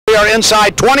We are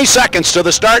inside 20 seconds to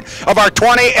the start of our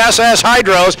 20 SS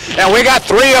Hydros, and we got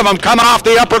 3 of them coming off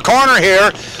the upper corner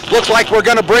here. Looks like we're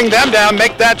going to bring them down,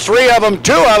 make that 3 of them,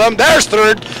 2 of them. There's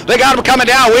 3rd. They got them coming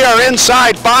down. We are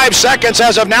inside 5 seconds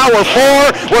as of now. We're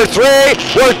 4, we're 3,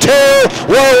 we're 2,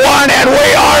 we're 1, and we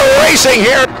are racing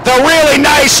here. The really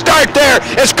nice start there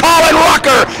is Colin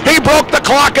Rucker. He broke the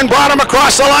clock and brought him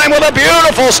across the line with a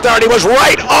beautiful start. He was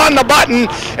right on the button,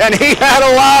 and he had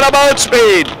a lot of boat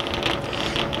speed.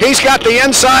 He's got the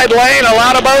inside lane, a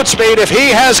lot of boat speed. If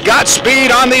he has got speed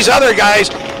on these other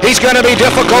guys, he's going to be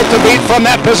difficult to beat from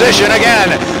that position.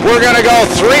 Again, we're going to go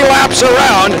 3 laps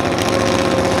around.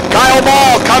 Kyle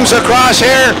Ball comes across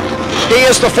here. He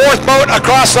is the 4th boat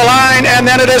across the line, and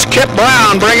then it is Kip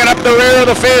Brown bringing up the rear of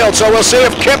the field. So we'll see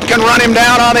if Kip can run him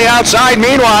down on the outside.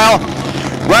 Meanwhile,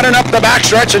 running up the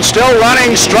backstretch and still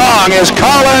running strong is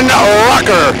Colin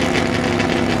Rucker.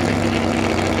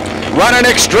 Running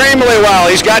extremely well.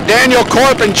 He's got Daniel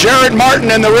Korp and Jared Martin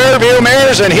in the rear view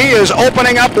mirrors, and he is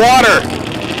opening up water.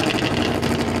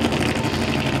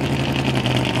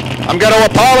 I'm going to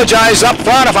apologize up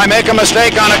front if I make a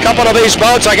mistake on a couple of these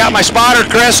boats. I got my spotter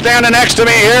Chris standing next to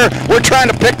me here. We're trying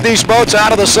to pick these boats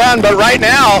out of the sun, but right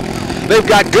now they've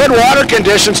got good water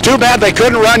conditions. Too bad they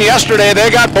couldn't run yesterday.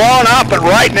 They got blown up, but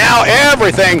right now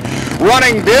everything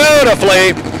running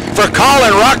beautifully for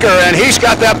Colin Rucker, and he's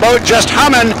got that boat just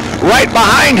humming. Right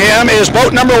behind him is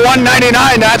boat number 199.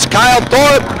 That's Kyle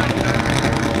Thorpe.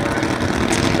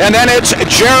 And then it's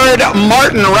Jared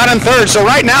Martin running 3rd. So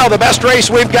right now the best race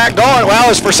we've got going, well,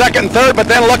 is for 2nd and 3rd, but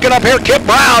then looking up here, Kip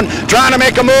Brown trying to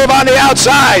make a move on the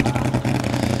outside.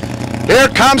 Here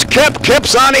comes Kip.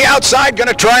 Kip's on the outside, going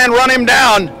to try and run him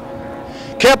down.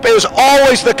 Kip is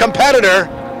always the competitor.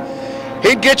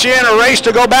 He'd get you in a race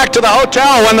to go back to the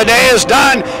hotel when the day is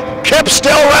done. Kip's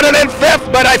still running in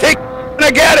 5th, but I think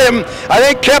to get him. I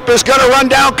think Kip is going to run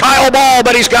down Kyle Ball,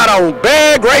 but he's got a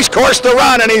big race course to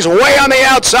run, and he's way on the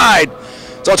outside.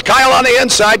 So it's Kyle on the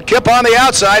inside, Kip on the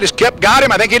outside. Has Kip got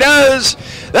him? I think he does.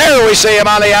 There we see him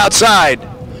on the outside.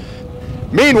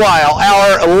 Meanwhile,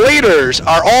 our leaders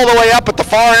are all the way up at the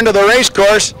far end of the race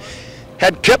course.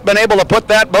 Had Kip been able to put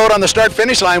that boat on the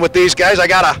start-finish line with these guys, I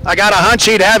got a hunch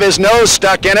he'd have his nose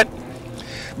stuck in it.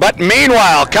 But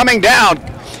meanwhile, coming down,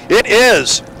 it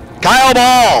is Kyle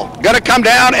Ball going to come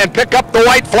down and pick up the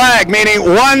white flag, meaning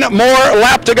 1 more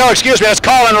lap to go. Excuse me, that's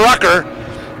Colin Rucker.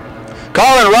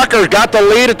 Colin Rucker got the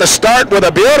lead at the start with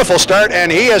a beautiful start,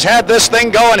 and he has had this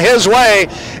thing going his way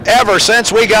ever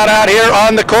since we got out here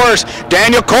on the course.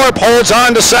 Daniel Korp holds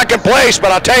on to 2nd place,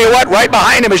 but I'll tell you what, right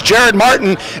behind him is Jared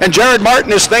Martin, and Jared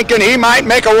Martin is thinking he might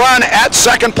make a run at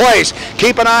 2nd place.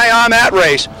 Keep an eye on that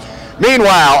race.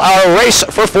 Meanwhile, our race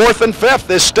for 4th and 5th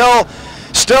is still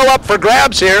up for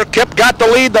grabs here. Kip got the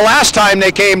lead the last time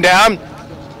they came down,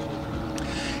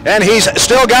 and he's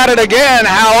still got it again.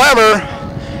 However,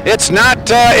 it's not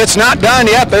done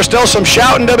yet. There's still some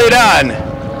shouting to be done.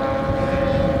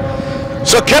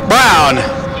 So Kip Brown,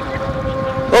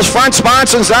 those front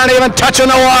sponsons aren't even touching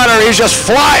the water. He's just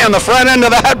flying the front end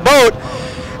of that boat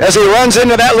as he runs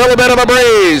into that little bit of a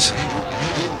breeze.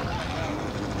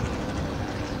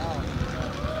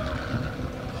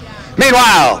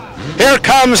 Meanwhile, here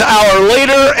comes our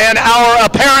leader and our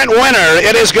apparent winner.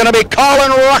 It is going to be Colin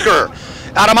Rucker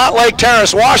out of Montlake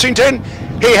Terrace, Washington.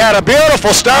 He had a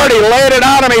beautiful start. He laid it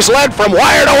on him. He's led from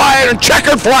wire to wire and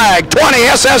checkered flag. 20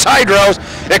 SS Hydros.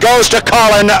 It goes to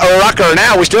Colin Rucker.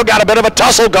 Now we still got a bit of a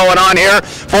tussle going on here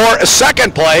for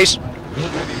 2nd place.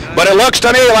 But it looks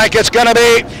to me like it's going to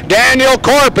be Daniel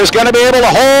Korp is going to be able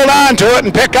to hold on to it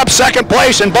and pick up 2nd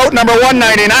place in boat number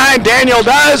 199. Daniel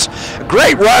does.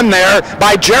 Great run there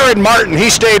by Jared Martin. He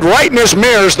stayed right in his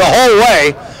mirrors the whole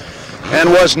way and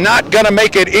was not going to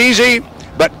make it easy.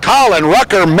 But Colin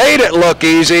Rucker made it look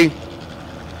easy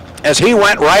as he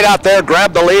went right out there,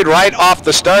 grabbed the lead right off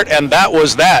the start, and that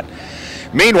was that.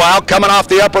 Meanwhile, coming off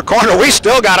the upper corner, we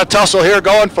still got a tussle here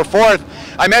going for 4th.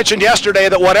 I mentioned yesterday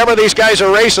that whatever these guys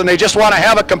are racing, they just want to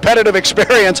have a competitive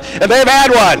experience, and they've had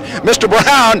one. Mr.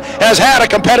 Brown has had a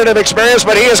competitive experience,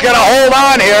 but he is going to hold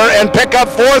on here and pick up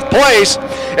 4th place,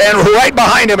 and right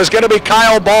behind him is going to be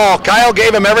Kyle Ball. Kyle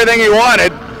gave him everything he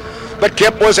wanted, but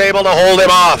Kip was able to hold him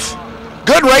off.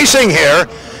 Good racing here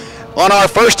on our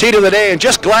first heat of the day, and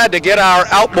just glad to get our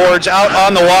outboards out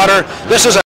on the water. This is a